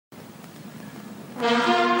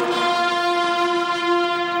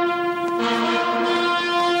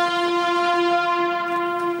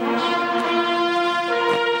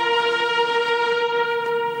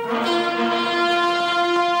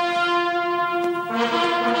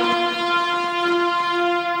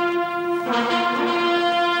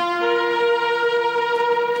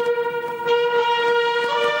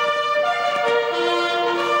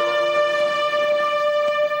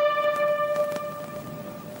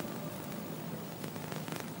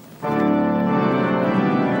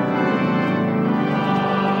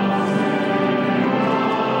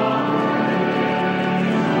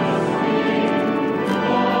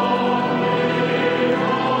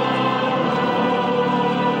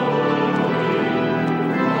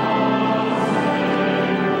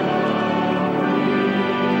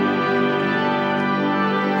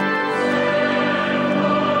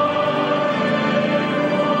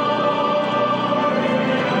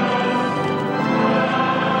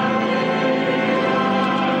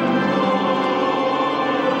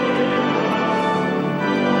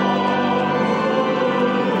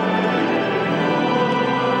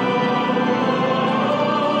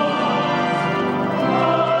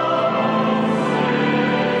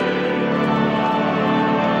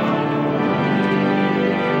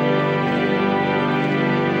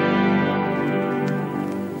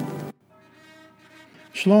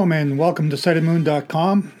Shalom and welcome to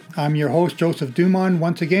sightedmoon.com. I'm your host, Joseph Dumont.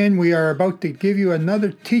 Once again, we are about to give you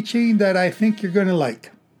another teaching that I think you're going to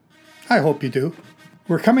like. I hope you do.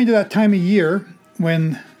 We're coming to that time of year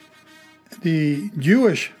when the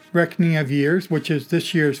Jewish reckoning of years, which is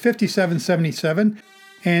this year's 5777,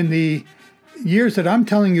 and the years that I'm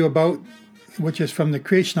telling you about, which is from the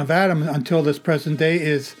creation of Adam until this present day,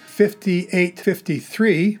 is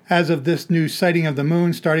 5853, as of this new sighting of the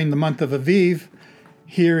moon starting the month of Aviv,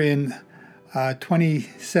 here in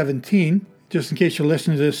 2017, just in case you're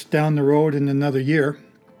listening to this down the road in another year.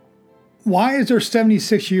 Why is there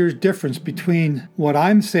 76 years difference between what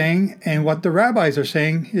I'm saying and what the rabbis are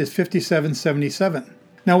saying is 5777?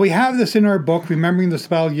 Now we have this in our book, Remembering the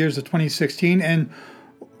Sabbatical Years of 2016, and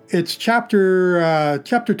it's chapter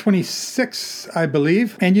 26, I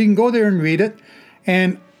believe, and you can go there and read it.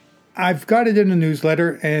 And I've got it in a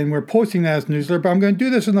newsletter, and we're posting that as a newsletter, but I'm going to do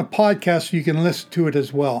this in the podcast so you can listen to it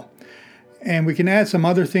as well. And we can add some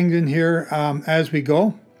other things in here as we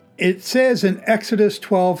go. It says in Exodus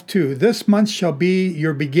 12:2, "This month shall be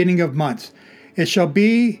your beginning of months. It shall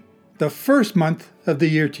be the first month of the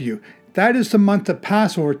year to you." That is the month that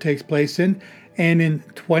Passover takes place in. And in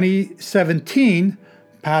 2017,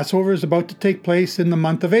 Passover is about to take place in the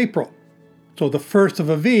month of April. So the first of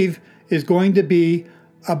Aviv is going to be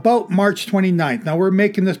about March 29th. Now we're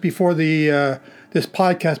making this before this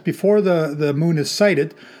podcast before the moon is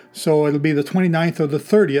sighted, so it'll be the 29th or the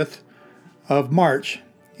 30th of March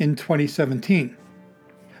in 2017.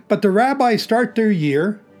 But the rabbis start their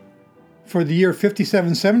year for the year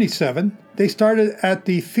 5777. They started at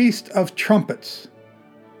the Feast of Trumpets.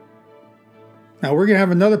 Now we're going to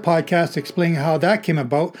have another podcast explaining how that came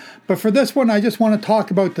about, but for this one I just want to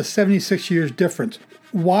talk about the 76 years difference.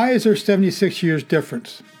 Why is there 76 years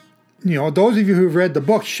difference? You know, those of you who've read the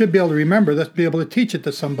book should be able to remember this, be able to teach it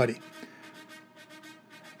to somebody.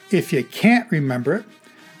 If you can't remember it,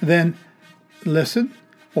 then listen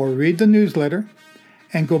or read the newsletter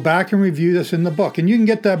and go back and review this in the book. And you can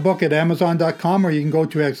get that book at Amazon.com, or you can go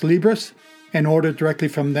to Ex Libris and order it directly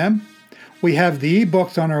from them. We have the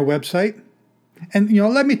ebooks on our website. And, you know,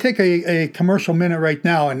 let me take a commercial minute right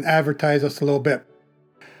now and advertise us a little bit.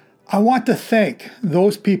 I want to thank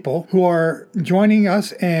those people who are joining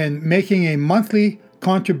us and making a monthly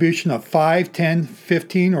contribution of $5, $10,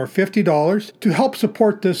 $15, or $50 to help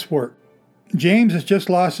support this work. James has just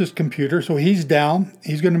lost his computer, so he's down.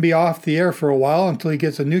 He's going to be off the air for a while until he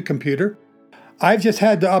gets a new computer. I've just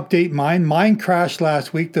had to update mine. Mine crashed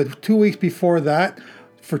last week. The 2 weeks before that,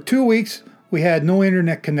 for 2 weeks, we had no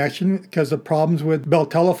internet connection because of problems with Bell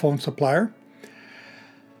Telephone supplier.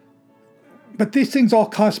 But these things all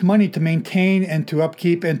cost money to maintain and to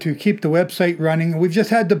upkeep and to keep the website running. We've just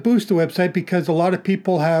had to boost the website because a lot of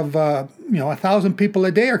people have, 1,000 people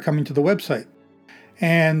a day are coming to the website.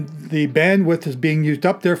 And the bandwidth is being used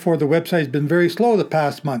up. Therefore, the website has been very slow the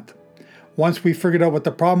past month. Once we figured out what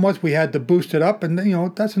the problem was, we had to boost it up. And,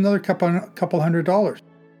 that's another couple $100.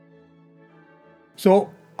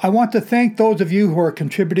 So I want to thank those of you who are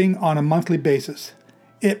contributing on a monthly basis.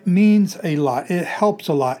 It means a lot. It helps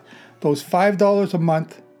a lot. Those $5 a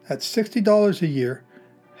month at $60 a year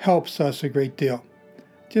helps us a great deal.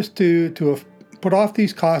 Just to put off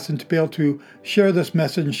these costs and to be able to share this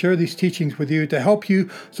message and share these teachings with you, to help you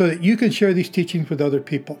so that you can share these teachings with other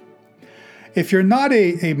people. If you're not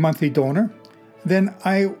a monthly donor, then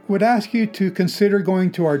I would ask you to consider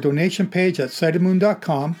going to our donation page at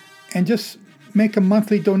sightofmoon.com and just make a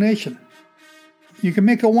monthly donation. You can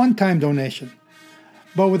make a one-time donation,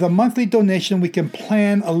 but with a monthly donation, we can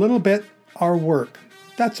plan a little bit our work.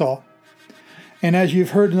 That's all. And as you've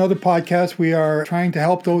heard in other podcasts, we are trying to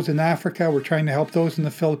help those in Africa. We're trying to help those in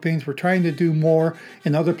the Philippines. We're trying to do more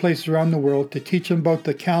in other places around the world to teach them about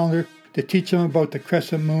the calendar, to teach them about the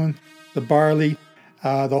crescent moon, the barley,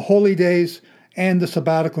 the holy days, and the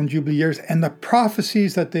sabbatical and jubilee years, and the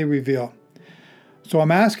prophecies that they reveal. So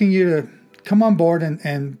I'm asking you to come on board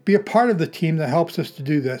and be a part of the team that helps us to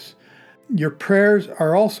do this. Your prayers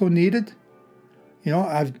are also needed. You know,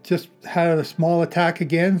 I've just had a small attack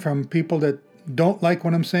again from people that don't like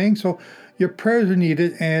what I'm saying. So your prayers are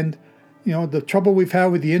needed. And, you know, the trouble we've had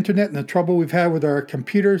with the internet and the trouble we've had with our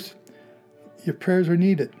computers, your prayers are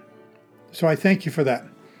needed. So I thank you for that.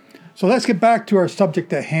 So let's get back to our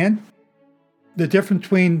subject at hand. The difference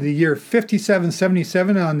between the year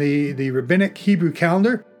 5777 on the rabbinic Hebrew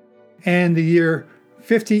calendar and the year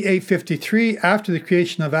 5853 after the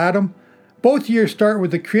creation of Adam. Both years start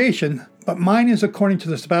with the creation, but mine is according to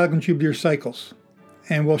the sabbatical and jubilee year cycles.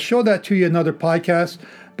 And we'll show that to you in another podcast.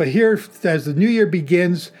 But here, as the new year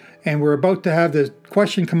begins, and we're about to have the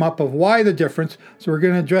question come up of why the difference, so we're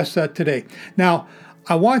going to address that today. Now,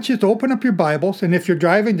 I want you to open up your Bibles, and if you're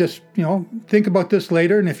driving, just, think about this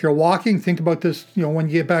later. And if you're walking, think about this, when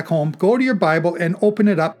you get back home. Go to your Bible and open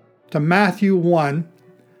it up to Matthew 1.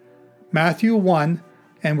 Matthew 1,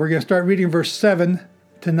 and we're going to start reading verse 7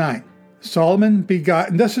 to 9. Solomon begot,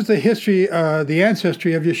 and this is the history, the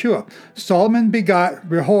ancestry of Yeshua. Solomon begot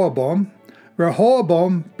Rehoboam.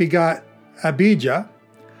 Rehoboam begot Abijah.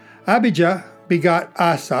 Abijah begot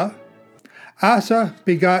Asa. Asa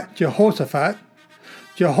begot Jehoshaphat.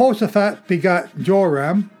 Jehoshaphat begot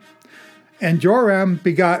Joram. And Joram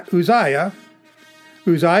begot Uzziah.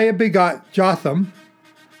 Uzziah begot Jotham.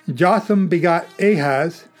 Jotham begot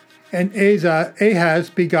Ahaz. And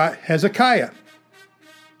Ahaz begot Hezekiah.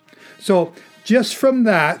 So just from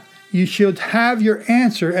that, you should have your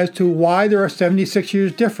answer as to why there are 76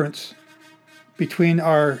 years difference between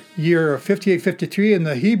our year of 5853 and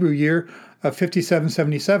the Hebrew year of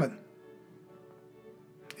 5777.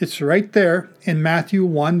 It's right there in Matthew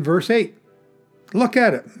 1, verse 8. Look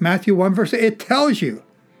at it. Matthew 1, verse 8. It tells you.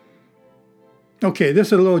 Okay, this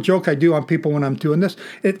is a little joke I do on people when I'm doing this.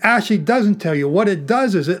 It actually doesn't tell you. What it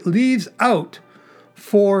does is it leaves out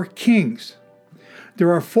 4 kings.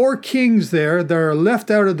 There are 4 kings there that are left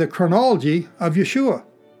out of the chronology of Yeshua.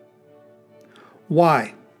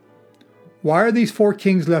 Why? Why are these 4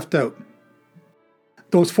 kings left out?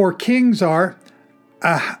 Those 4 kings are,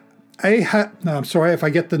 I'm sorry if I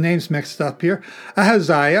get the names mixed up here,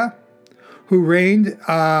 Ahaziah, who reigned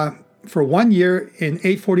for 1 year in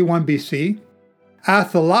 841 BC,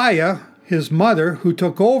 Athaliah, his mother, who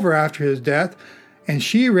took over after his death, and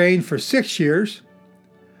she reigned for 6 years,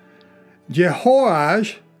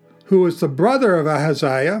 Jehoash, who was the brother of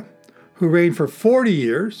Ahaziah, who reigned for 40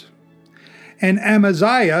 years, and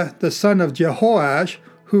Amaziah, the son of Jehoash,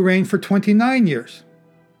 who reigned for 29 years.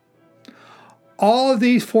 All of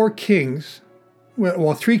these 4 kings,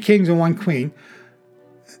 well, 3 kings and 1 queen,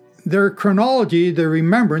 their chronology, their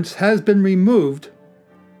remembrance, has been removed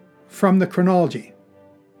from the chronology.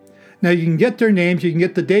 Now, you can get their names, you can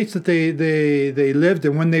get the dates that they lived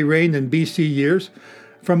and when they reigned in BC years,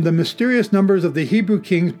 from The Mysterious Numbers of the Hebrew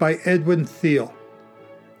Kings by Edwin Thiel.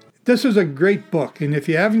 This is a great book, and if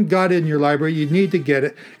you haven't got it in your library, you need to get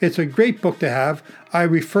it. It's a great book to have. I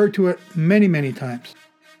refer to it many, many times.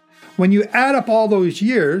 When you add up all those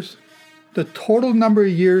years, the total number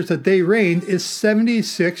of years that they reigned is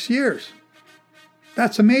 76 years.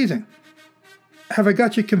 That's amazing. Have I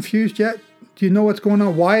got you confused yet? Do you know what's going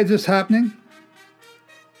on? Why is this happening?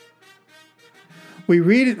 We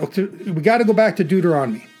read it, we got to go back to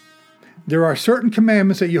Deuteronomy. There are certain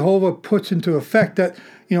commandments that Jehovah puts into effect that,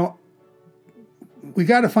 we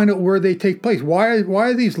got to find out where they take place. Why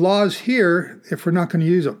are these laws here if we're not going to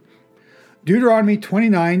use them? Deuteronomy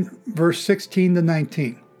 29, verse 16 to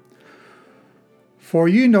 19. For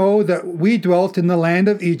you know that we dwelt in the land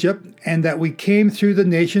of Egypt, and that we came through the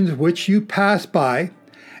nations which you passed by,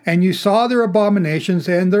 and you saw their abominations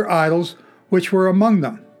and their idols which were among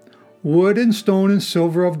them, wood and stone and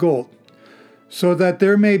silver of gold, so that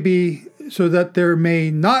there may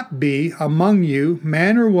not be among you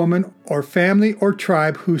man or woman or family or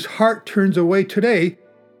tribe whose heart turns away today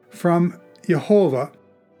from Jehovah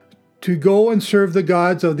to go and serve the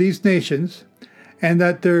gods of these nations, and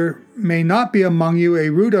that there may not be among you a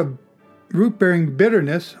root-bearing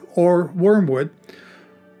bitterness or wormwood,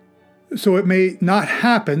 So it may not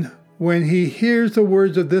happen when he hears the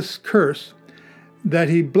words of this curse, that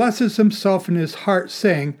he blesses himself in his heart,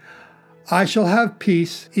 saying, I shall have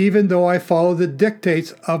peace, even though I follow the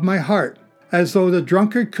dictates of my heart, as though the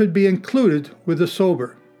drunkard could be included with the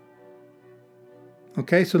sober.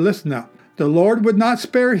 Okay, so listen now. The Lord would not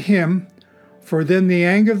spare him, for then the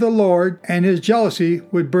anger of the Lord and his jealousy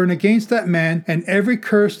would burn against that man, and every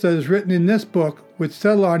curse that is written in this book would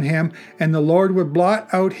settle on him, and the Lord would blot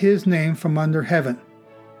out his name from under heaven.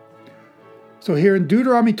 So here in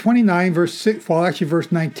Deuteronomy 29,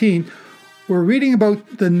 verse 19, we're reading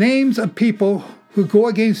about the names of people who go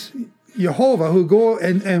against Jehovah, who go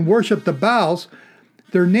and worship the Baals.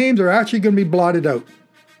 Their names are actually going to be blotted out.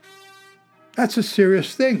 That's a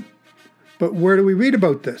serious thing. But where do we read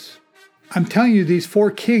about this? I'm telling you, these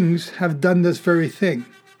 4 kings have done this very thing.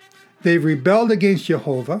 They've rebelled against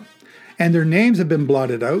Jehovah, and their names have been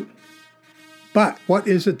blotted out. But what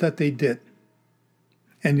is it that they did?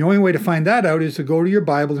 And the only way to find that out is to go to your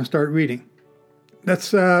Bible and start reading.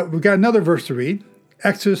 We've got another verse to read.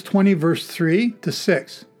 Exodus 20, verse 3 to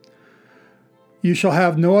 6. You shall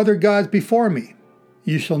have no other gods before me.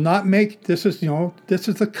 You shall not make, this is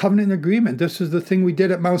the covenant agreement. This is the thing we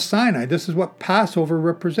did at Mount Sinai. This is what Passover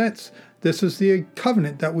represents. This is the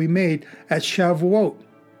covenant that we made at Shavuot.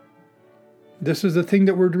 This is the thing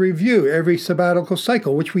that we're to review every sabbatical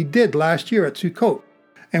cycle, which we did last year at Sukkot.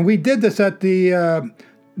 And we did this at the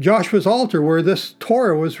Joshua's altar where this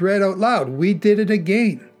Torah was read out loud. We did it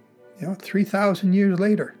again, 3,000 years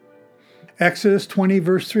later. Exodus 20,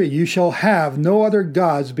 verse 3, You shall have no other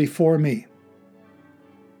gods before me.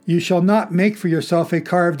 You shall not make for yourself a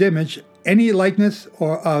carved image, any likeness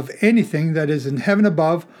or of anything that is in heaven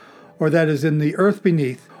above, or that is in the earth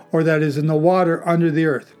beneath, or that is in the water under the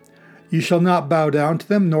earth. You shall not bow down to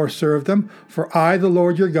them, nor serve them, for I, the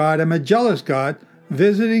Lord your God, am a jealous God,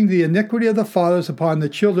 visiting the iniquity of the fathers upon the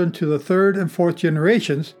children to the 3rd and 4th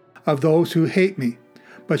generations of those who hate me,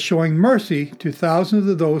 but showing mercy to thousands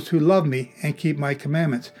of those who love me and keep my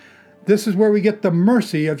commandments. This is where we get the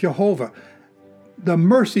mercy of Jehovah. The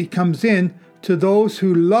mercy comes in to those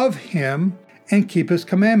who love him and keep his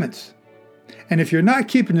commandments. And if you're not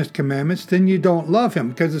keeping his commandments, then you don't love him,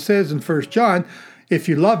 because it says in 1 John, if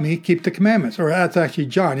you love me, keep the commandments. Or that's actually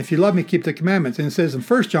John. If you love me, keep the commandments. And it says in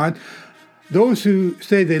 1 John, those who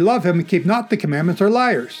say they love him and keep not the commandments are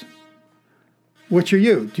liars. Which are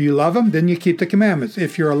you? Do you love him? Then you keep the commandments.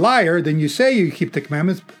 If you're a liar, then you say you keep the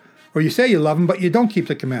commandments, or you say you love him, but you don't keep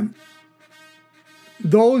the commandments.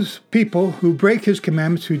 Those people who break his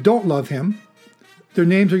commandments, who don't love him, their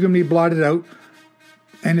names are going to be blotted out.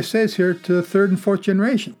 And it says here to the 3rd and 4th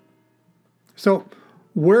generation. So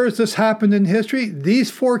where has this happened in history?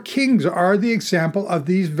 These 4 kings are the example of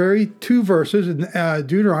these very 2 verses in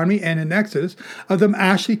Deuteronomy and in Exodus of them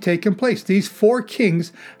actually taking place. These 4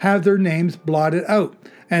 kings have their names blotted out.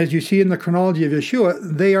 And as you see in the chronology of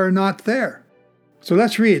Yeshua, they are not there. So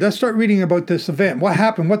let's read. Let's start reading about this event. What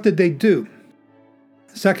happened? What did they do?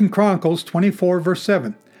 2 Chronicles 24, verse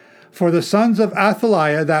 7. For the sons of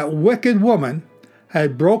Athaliah, that wicked woman,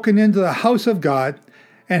 had broken into the house of God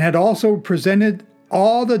and had also presented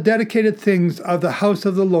all the dedicated things of the house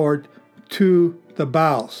of the Lord to the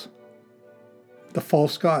Baals, the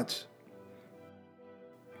false gods.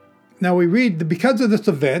 Now we read that because of this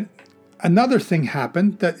event, another thing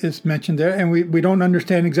happened that is mentioned there, and we don't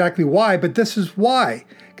understand exactly why, but this is why,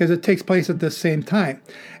 because it takes place at the same time.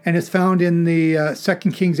 And it's found in the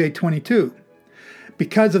 2 Kings 8:22.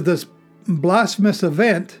 Because of this blasphemous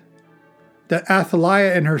event that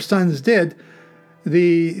Athaliah and her sons did,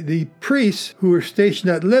 the priests who were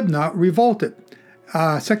stationed at Libnah revolted.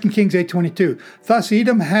 2 Kings 8:22. Thus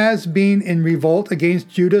Edom has been in revolt against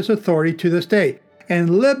Judah's authority to this day. And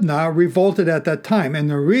Libnah revolted at that time. And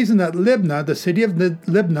the reason that Libnah, the city of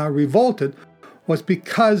Libnah, revolted was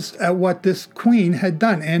because of what this queen had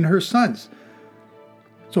done and her sons.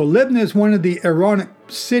 So Libnah is one of the Aaronic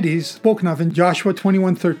cities spoken of in Joshua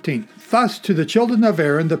 21:13. Thus to the children of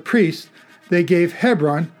Aaron, the priests, they gave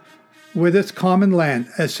Hebron with its common land,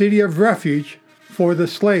 a city of refuge for the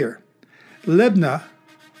slayer. Libnah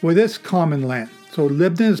with its common land. So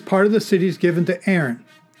Libnah is part of the cities given to Aaron.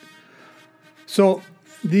 So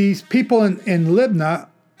these people in Libnah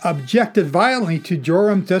objected violently to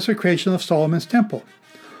Joram's desecration of Solomon's temple.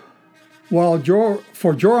 While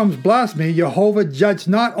for Joram's blasphemy, Jehovah judged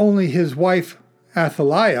not only his wife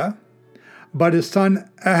Athaliah, but his son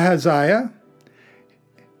Ahaziah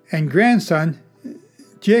and grandson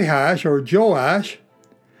Jehash or Joash,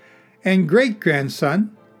 and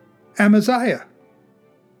great-grandson Amaziah.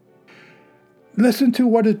 Listen to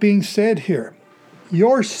what is being said here.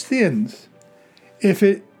 Your sins, if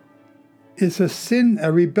it is a sin,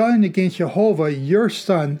 a rebellion against Jehovah, your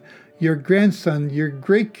son, your grandson, your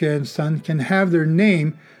great-grandson can have their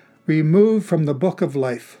name removed from the book of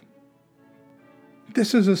life.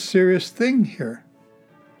 This is a serious thing here.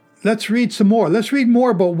 Let's read some more. Let's read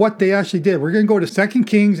more about what they actually did. We're going to go to 2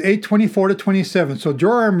 Kings 8:24-27. So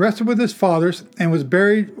Joram rested with his fathers and was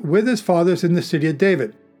buried with his fathers in the city of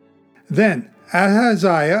David. Then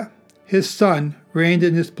Ahaziah, his son, reigned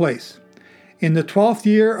in his place, in the 12th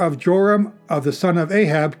year of Joram of the son of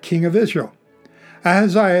Ahab, king of Israel.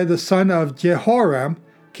 Ahaziah, the son of Jehoram,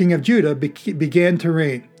 king of Judah, began to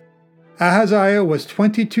reign. Ahaziah was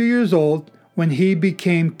 22 years old when he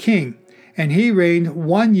became king, and he reigned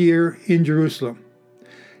 1 year in Jerusalem.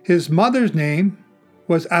 His mother's name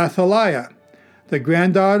was Athaliah, the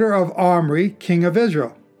granddaughter of Omri, king of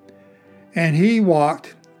Israel. And he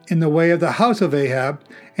walked in the way of the house of Ahab,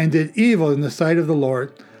 and did evil in the sight of the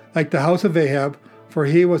Lord, like the house of Ahab, for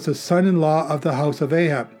he was the son-in-law of the house of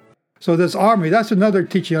Ahab. So this Omri, that's another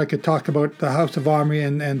teaching I could talk about, the house of Omri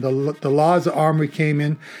and the laws that Omri came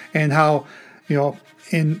in, and how,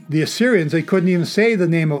 in the Assyrians, they couldn't even say the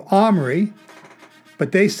name of Omri,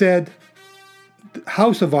 but they said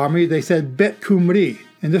house of Omri, they said Bet Kumri.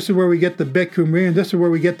 And this is where we get the Bet Kumri, and this is where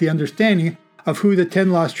we get the understanding of who the 10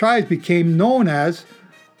 lost tribes became known as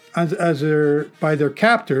by their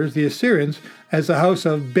captors, the Assyrians, as the house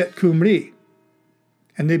of Bet Kumri.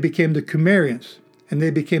 And they became the Kumarians, and they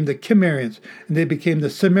became the Kimarians, and they became the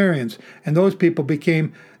Cimmerians, and those people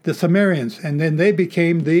became the Sumerians, and then they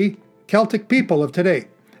became the Celtic people of today.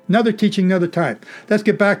 Another teaching, another time. Let's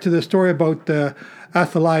get back to the story about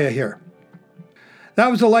Athaliah here.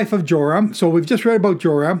 That was the life of Joram. So we've just read about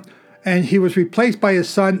Joram, and he was replaced by his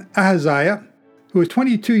son Ahaziah, who was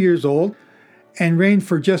 22 years old, and reigned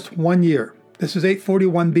for just 1 year. This is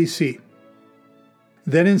 841 BC.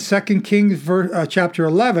 Then in 2 Kings chapter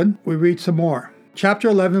 11, we read some more. Chapter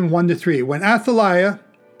 11, 1-3. When Athaliah,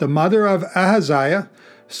 the mother of Ahaziah,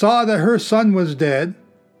 saw that her son was dead.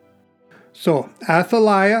 So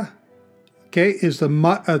Athaliah, is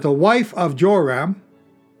the wife of Joram.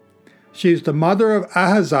 She's the mother of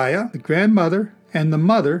Ahaziah, the grandmother, and the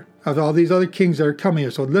mother of all these other kings that are coming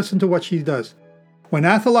here. So listen to what she does. When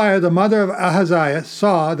Athaliah, the mother of Ahaziah,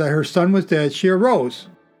 saw that her son was dead, she arose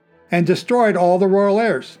and destroyed all the royal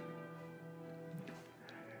heirs.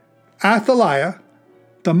 Athaliah,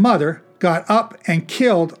 the mother, got up and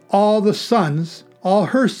killed all her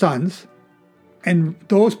sons, and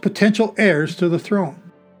those potential heirs to the throne.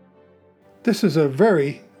 This is a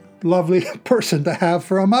very lovely person to have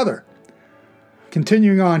for a mother.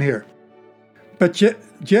 Continuing on here. But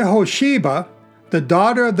Jehosheba, the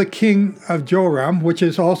daughter of the king of Joram, which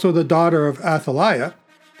is also the daughter of Athaliah,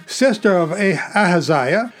 sister of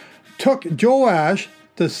Ahaziah, took Joash,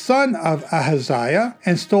 the son of Ahaziah,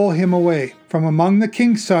 and stole him away from among the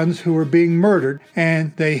king's sons who were being murdered,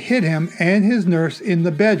 and they hid him and his nurse in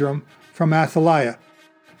the bedroom from Athaliah,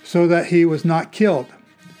 so that he was not killed.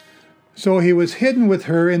 So he was hidden with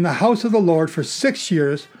her in the house of the Lord for 6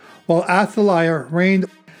 years, while Athaliah reigned.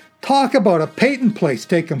 Talk about a Peyton place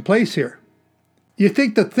taking place here. You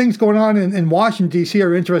think that things going on in Washington, D.C.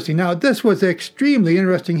 are interesting now. This was extremely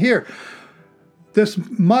interesting here. This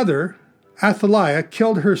mother, Athaliah,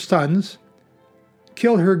 killed her sons,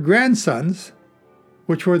 killed her grandsons,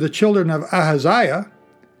 which were the children of Ahaziah,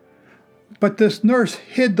 but this nurse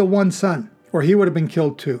hid the one son, or he would have been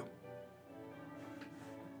killed too.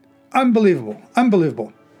 Unbelievable.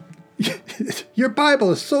 Unbelievable. Your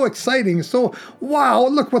Bible is so exciting. So, wow,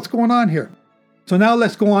 look what's going on here. So now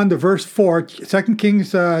let's go on to verse 4, 2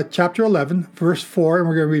 Kings chapter 11, verse 4, and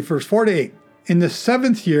we're going to read verse 4 to 8. In the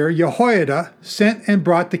 7th year, Jehoiada sent and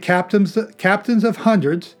brought the captains of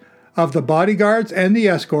hundreds of the bodyguards and the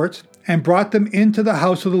escorts, and brought them into the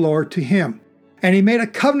house of the Lord to him. And he made a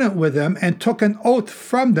covenant with them, and took an oath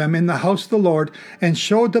from them in the house of the Lord, and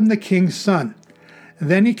showed them the king's son.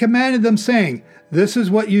 Then he commanded them, saying, This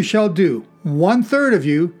is what you shall do. 1/3 of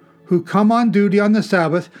you who come on duty on the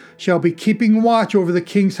Sabbath shall be keeping watch over the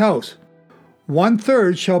king's house.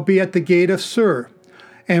 1/3 shall be at the gate of Sur,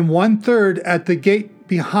 and 1/3 at the gate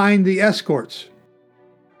behind the escorts.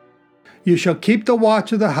 You shall keep the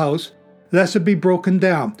watch of the house, lest it be broken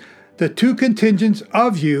down. The 2 contingents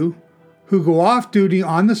of you who go off duty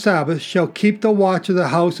on the Sabbath shall keep the watch of the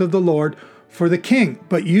house of the Lord for the king.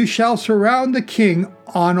 But you shall surround the king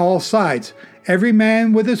on all sides, every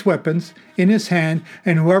man with his weapons in his hand,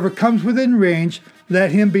 and whoever comes within range,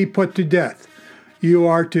 let him be put to death. You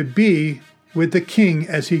are to be with the king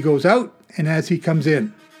as he goes out and as he comes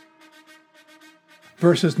in.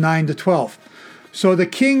 Verses 9 to 12. So the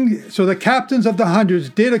captains of the hundreds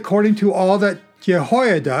did according to all that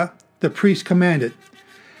Jehoiada the priest commanded.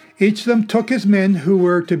 Each of them took his men who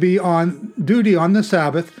were to be on duty on the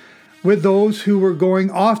Sabbath with those who were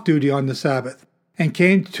going off duty on the Sabbath, and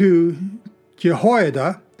came to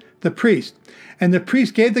Jehoiada the priest. And the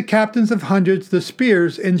priest gave the captains of hundreds the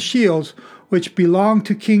spears and shields which belonged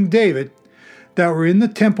to King David, that were in the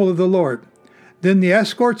temple of the Lord. Then the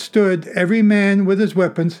escort stood, every man with his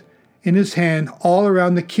weapons in his hand, all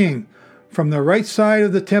around the king, from the right side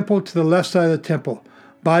of the temple to the left side of the temple,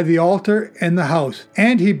 by the altar and the house.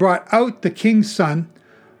 And he brought out the king's son,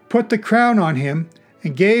 put the crown on him,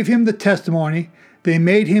 and gave him the testimony. They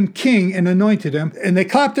made him king and anointed him. And they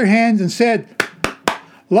clapped their hands and said,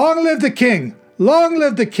 "Long live the king! Long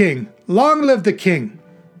live the king! Long live the king!"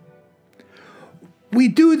 We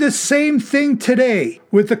do the same thing today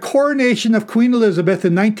with the coronation of Queen Elizabeth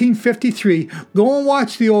in 1953. Go and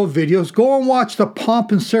watch the old videos. Go and watch the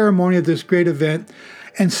pomp and ceremony of this great event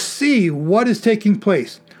and see what is taking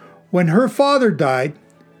place. When her father died,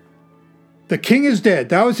 the king is dead.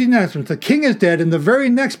 That was the announcement. The king is dead, and the very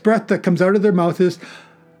next breath that comes out of their mouth is,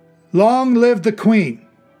 "Long live the queen."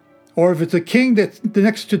 Or if it's a king that's the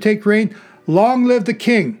next to take reign, "Long live the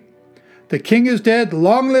king." The king is dead.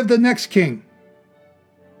 Long live the next king.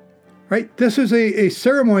 Right? This is a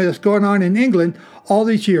ceremony that's going on in England all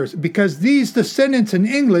these years, because these descendants in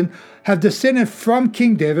England have descended from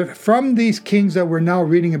King David, from these kings that we're now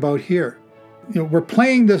reading about here. We're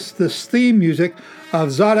playing this theme music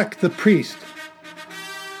of Zadok the priest,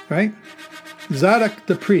 right? Zadok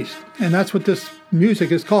the priest, and that's what this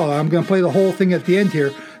music is called. I'm going to play the whole thing at the end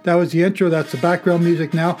here. That was the intro. That's the background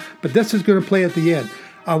music now, but this is going to play at the end.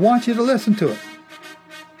 I want you to listen to it.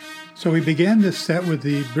 So we began this set with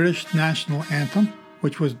the British National Anthem,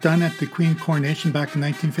 which was done at the Queen coronation back in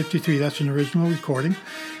 1953. That's an original recording.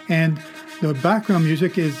 And the background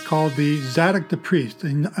music is called the Zadok the Priest,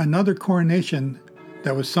 another coronation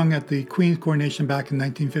that was sung at the Queen's coronation back in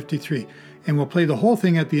 1953. And we'll play the whole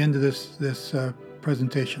thing at the end of this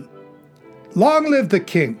presentation. Long live the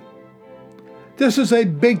king. This is a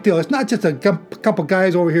big deal. It's not just a couple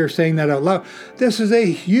guys over here saying that out loud. This is a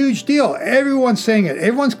huge deal. Everyone's saying it.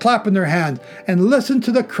 Everyone's clapping their hands. And listen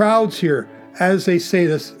to the crowds here as they say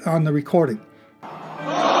this on the recording.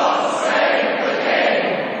 God save the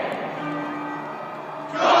king!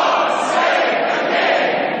 God save the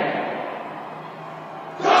king!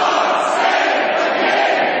 God save the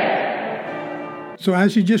king! So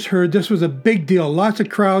as you just heard, this was a big deal. Lots of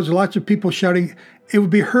crowds, lots of people shouting. It would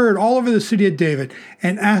be heard all over the city of David,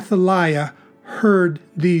 and Athaliah heard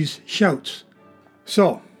these shouts.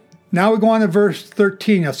 So, now we go on to verse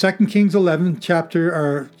 13 of 2 Kings chapter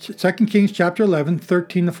 11,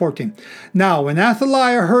 13 to 14. Now, when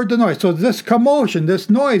Athaliah heard the noise, so this commotion, this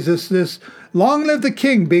noise, this "Long live the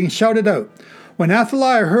king" being shouted out. When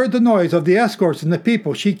Athaliah heard the noise of the escorts and the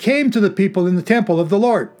people, she came to the people in the temple of the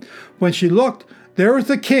Lord. When she looked, there was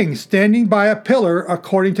the king standing by a pillar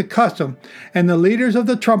according to custom, and the leaders of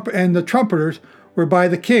the trumpeters were by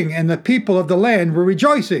the king, and the people of the land were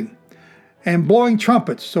rejoicing and blowing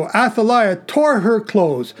trumpets. So Athaliah tore her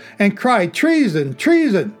clothes and cried, "Treason!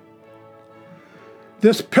 Treason!"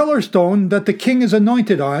 This pillar stone that the king is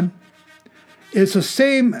anointed on is the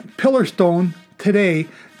same pillar stone today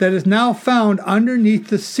that is now found underneath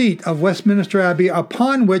the seat of Westminster Abbey,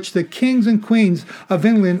 upon which the kings and queens of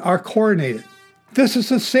England are coronated. This is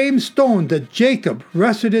the same stone that Jacob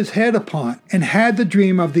rested his head upon and had the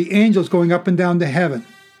dream of the angels going up and down to heaven.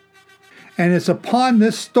 And it's upon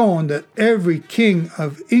this stone that every king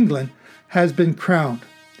of England has been crowned.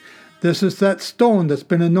 This is that stone that's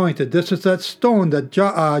been anointed. This is that stone that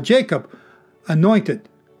Jacob anointed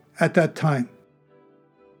at that time.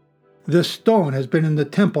 This stone has been in the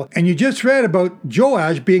temple. And you just read about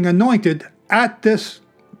Joash being anointed at this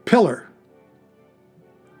pillar.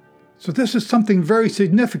 So this is something very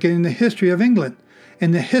significant in the history of England,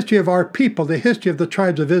 in the history of our people, the history of the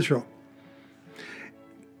tribes of Israel.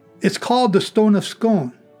 It's called the Stone of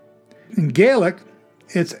Scone. In Gaelic,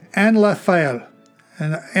 it's Anlaphael,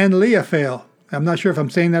 and Anliaphael. I'm not sure if I'm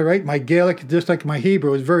saying that right. My Gaelic, just like my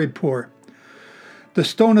Hebrew, is very poor. The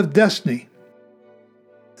Stone of Destiny.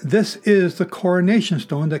 This is the coronation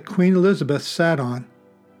stone that Queen Elizabeth sat on,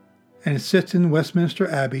 and it sits in Westminster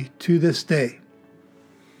Abbey to this day.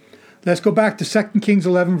 Let's go back to 2 Kings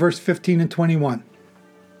 11, verse 15 and 21.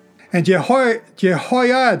 And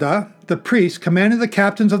Jehoiada, the priest, commanded the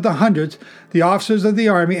captains of the hundreds, the officers of the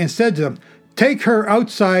army, and said to them, "Take her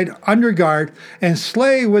outside under guard, and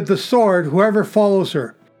slay with the sword whoever follows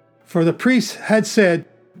her." For the priests had said,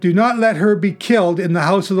 "Do not let her be killed in the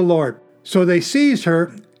house of the Lord." So they seized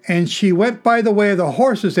her, and she went by the way of the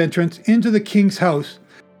horses' entrance into the king's house,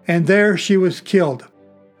 and there she was killed.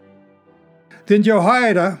 Then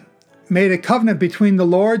Jehoiada made a covenant between the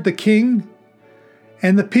Lord, the king,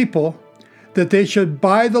 and the people, that they should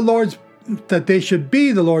be the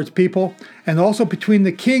Lord's people, and also between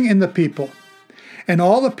the king and the people. And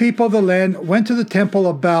all the people of the land went to the temple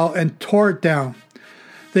of Baal and tore it down.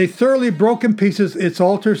 They thoroughly broke in pieces its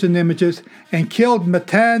altars and images, and killed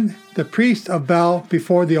Mattan, the priest of Baal,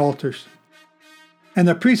 before the altars. And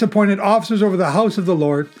the priests appointed officers over the house of the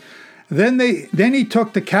Lord. Then he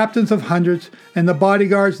took the captains of hundreds, and the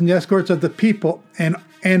bodyguards and the escorts of the people, and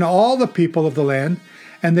all the people of the land,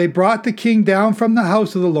 and they brought the king down from the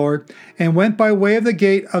house of the Lord, and went by way of the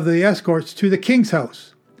gate of the escorts to the king's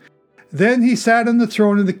house. Then he sat on the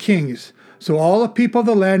throne of the kings. So all the people of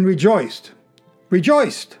the land rejoiced.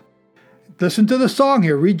 Rejoiced. Listen to the song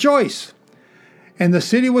here. Rejoice. And the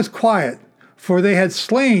city was quiet, for they had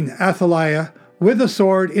slain Athaliah with a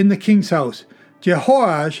sword in the king's house.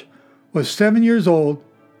 Jehoash was 7 years old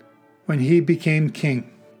when he became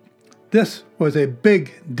king. This was a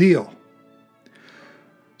big deal.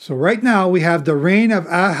 So right now we have the reign of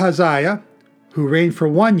Ahaziah, who reigned for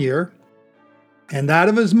 1 year, and that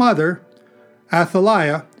of his mother,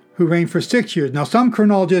 Athaliah, who reigned for 6 years. Now some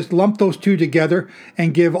chronologists lump those two together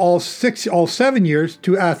and give all 7 years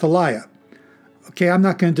to Athaliah. Okay, I'm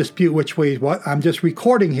not going to dispute which way is what. I'm just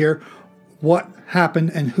recording here what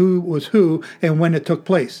happened and who was who and when it took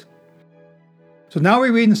place. So now we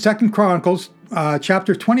read in 2 Chronicles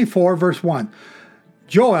chapter 24, verse 1.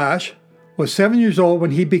 Joash was 7 years old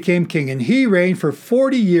when he became king, and he reigned for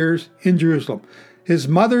 40 years in Jerusalem. His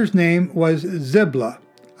mother's name was Ziblah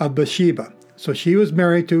of Beersheba. So she was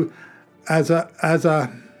married to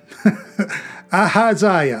Ahaziah.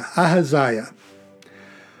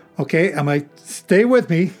 Okay, stay with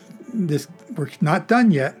me. We're not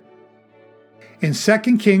done yet. In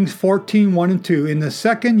 2 Kings 14, 1 and 2, in the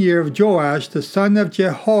 2nd year of Joash, the son of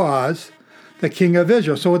Jehoahaz, the king of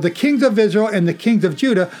Israel. So the kings of Israel and the kings of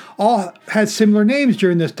Judah all had similar names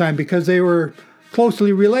during this time because they were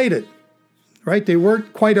closely related, right? They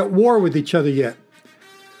weren't quite at war with each other yet.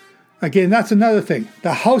 Again, that's another thing.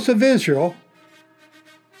 The house of Israel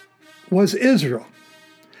was Israel,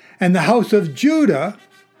 and the house of Judah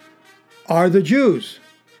are the Jews.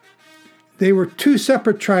 They were two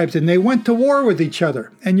separate tribes, and they went to war with each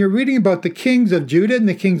other. And you're reading about the kings of Judah and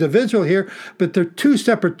the kings of Israel here, but they're two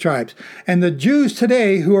separate tribes. And the Jews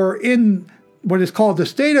today who are in what is called the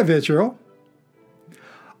state of Israel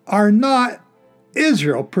are not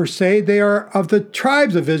Israel per se. They are of the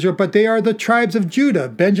tribes of Israel, but they are the tribes of Judah,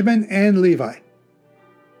 Benjamin and Levi.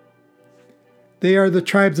 They are the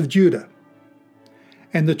tribes of Judah.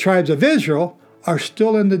 And the tribes of Israel are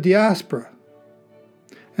still in the diaspora.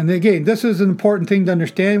 And again, this is an important thing to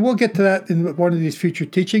understand. We'll get to that in one of these future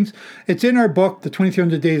teachings. It's in our book, The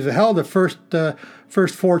 2300 Days of Hell, the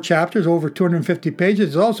first 4 chapters, over 250 pages.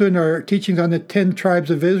 It's also in our teachings on the 10 tribes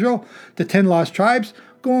of Israel, the 10 lost tribes.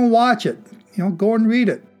 Go and watch it. Go and read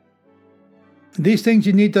it. These things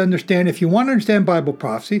you need to understand. If you want to understand Bible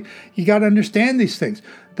prophecy, you got to understand these things.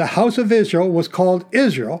 The house of Israel was called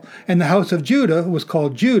Israel, and the house of Judah was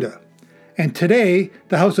called Judah. And today,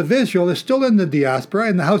 the house of Israel is still in the diaspora,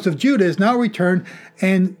 and the house of Judah is now returned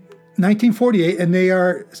in 1948, and they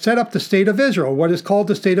are set up the state of Israel, what is called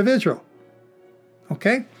the state of Israel.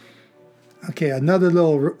 Okay? Okay, another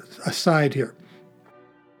little aside here.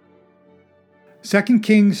 2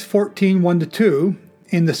 Kings 14, 1-2.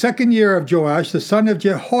 In the 2nd year of Joash, the son of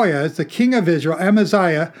Jehoahaz, the king of Israel,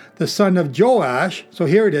 Amaziah, the son of Joash, so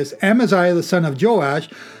here it is, Amaziah, the son of Joash,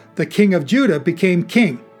 the king of Judah, became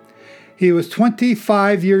king. He was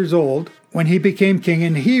 25 years old when he became king,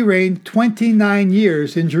 and he reigned 29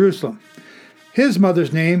 years in Jerusalem. His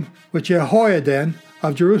mother's name was Jehoiadan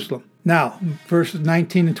of Jerusalem. Now, verses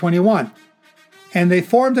 19 and 21. And they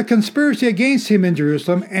formed a conspiracy against him in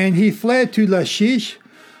Jerusalem, and he fled to Lachish,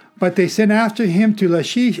 but they sent after him to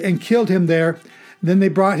Lachish and killed him there. Then they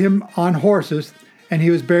brought him on horses, and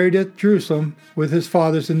he was buried at Jerusalem with his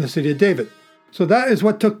fathers in the city of David. So that is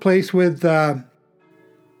what took place with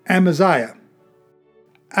Amaziah.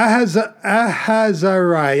 Ahazariah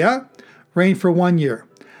reigned for 1 year.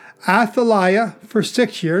 Athaliah for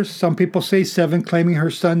 6 years. Some people say 7, claiming her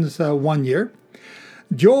son's 1 year.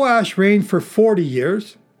 Joash reigned for 40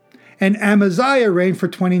 years. And Amaziah reigned for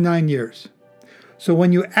 29 years. So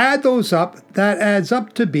when you add those up, that adds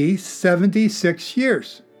up to be 76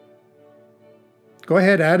 years. Go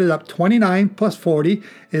ahead, add it up. 29 plus 40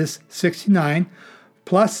 is 69.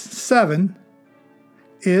 Plus 7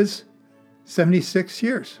 is 76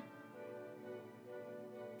 years.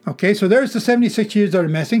 Okay, so there's the 76 years that are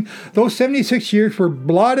missing. Those 76 years were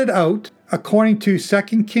blotted out according to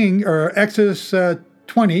Exodus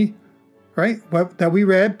 20, right? That we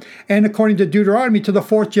read, and according to Deuteronomy, to the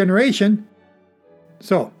 4th generation.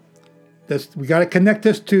 So, we got to connect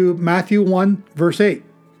this to Matthew 1, verse 8.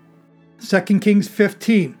 2 Kings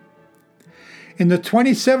 15. In the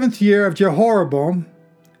 27th year of Jehoram,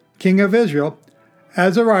 king of Israel,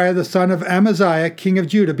 Azariah, the son of Amaziah, king of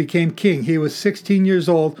Judah, became king. He was 16 years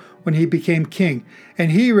old when he became king,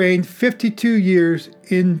 and he reigned 52 years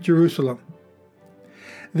in Jerusalem.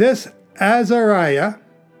 This Azariah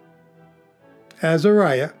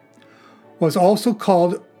was also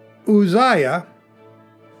called Uzziah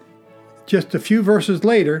just a few verses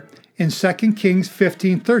later in 2 Kings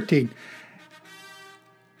 15:13.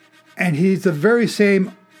 And he's the very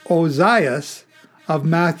same Ozias of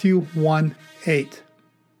Matthew 1:8.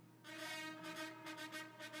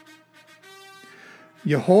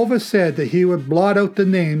 Jehovah said that he would blot out the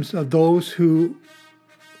names of those who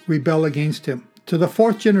rebel against him to the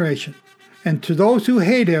 4th generation. And to those who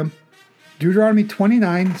hate him, Deuteronomy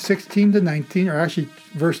 29:16-19, or actually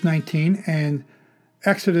verse 19, and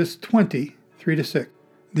Exodus 20:3-6.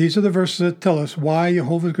 These are the verses that tell us why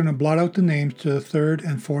Jehovah is going to blot out the names to the 3rd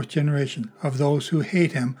and 4th generation of those who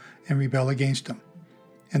hate him and rebel against him.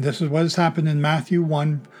 And this is what has happened in Matthew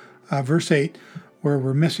 1, verse 8, where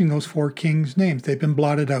we're missing those 4 kings' names. They've been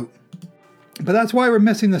blotted out. But that's why we're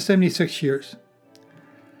missing the 76 years.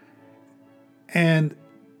 And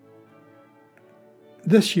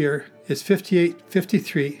this year is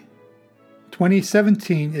 58:53.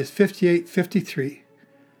 2017 is 58:53.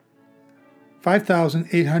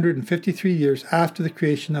 5,853 years after the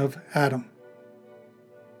creation of Adam.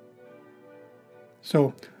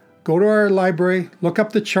 So go to our library, look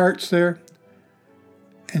up the charts there,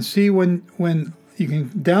 and see when you can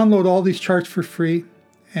download all these charts for free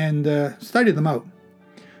and study them out.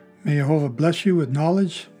 May Jehovah bless you with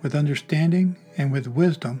knowledge, with understanding, and with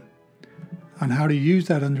wisdom on how to use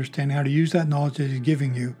that understanding, how to use that knowledge that He's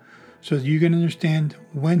giving you, so that you can understand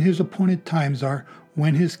when His appointed times are,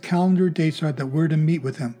 when His calendar dates are that we're to meet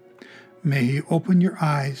with Him. May He open your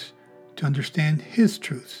eyes to understand His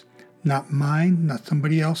truths, not mine, not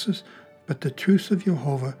somebody else's, but the truths of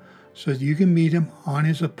Jehovah, so that you can meet Him on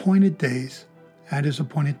His appointed days at His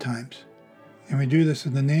appointed times. And we do this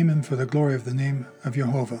in the name and for the glory of the name of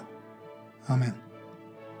Jehovah. Amen.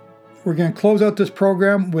 We're going to close out this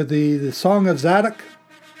program with the Song of Zadok,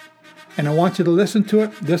 and I want you to listen to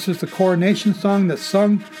it. This is the coronation song that's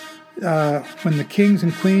sung when the kings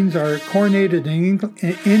and queens are coronated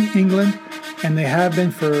in England, and they have been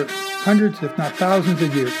for hundreds, if not thousands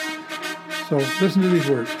of years. So listen to these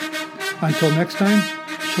words. Until next time,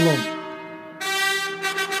 shalom.